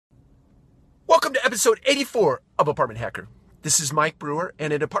Welcome to episode 84 of Apartment Hacker. This is Mike Brewer,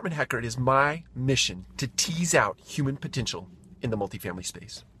 and at Apartment Hacker, it is my mission to tease out human potential in the multifamily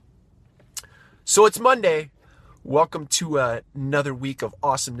space. So it's Monday. Welcome to another week of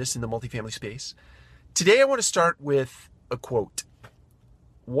awesomeness in the multifamily space. Today I want to start with a quote.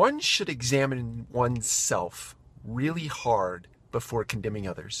 One should examine oneself really hard before condemning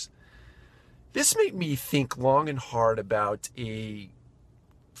others. This made me think long and hard about a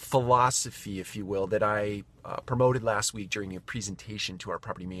philosophy, if you will, that I promoted last week during a presentation to our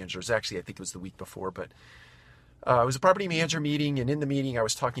property managers. Actually, I think it was the week before, but it was a property manager meeting, and in the meeting I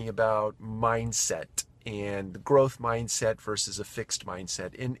was talking about mindset and the growth mindset versus a fixed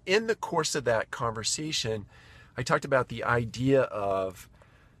mindset. And in the course of that conversation, I talked about the idea of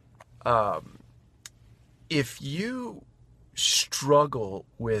if you struggle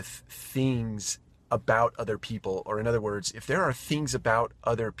with things about other people, or in other words, if there are things about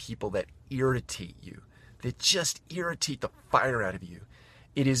other people that irritate you, that just irritate the fire out of you,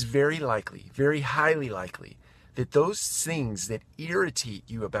 it is very likely, very highly likely, that those things that irritate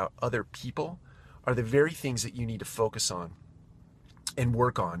you about other people are the very things that you need to focus on and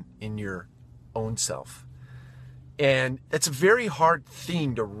work on in your own self. And that's a very hard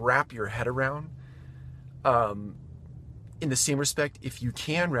thing to wrap your head around. In the same respect, if you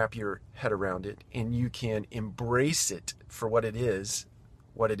can wrap your head around it and you can embrace it for what it is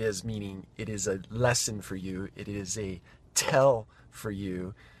meaning it is a lesson for you, it is a tell for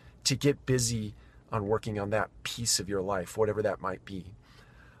you to get busy on working on that piece of your life, whatever that might be.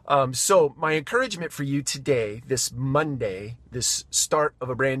 So my encouragement for you today, this Monday, this start of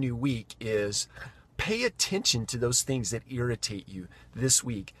a brand new week, is pay attention to those things that irritate you this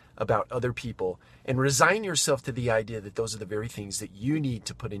week about other people, and resign yourself to the idea that those are the very things that you need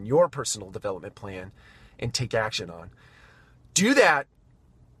to put in your personal development plan and take action on. Do that,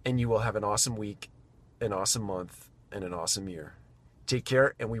 and you will have an awesome week, an awesome month, and an awesome year. Take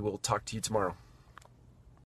care, and we will talk to you tomorrow.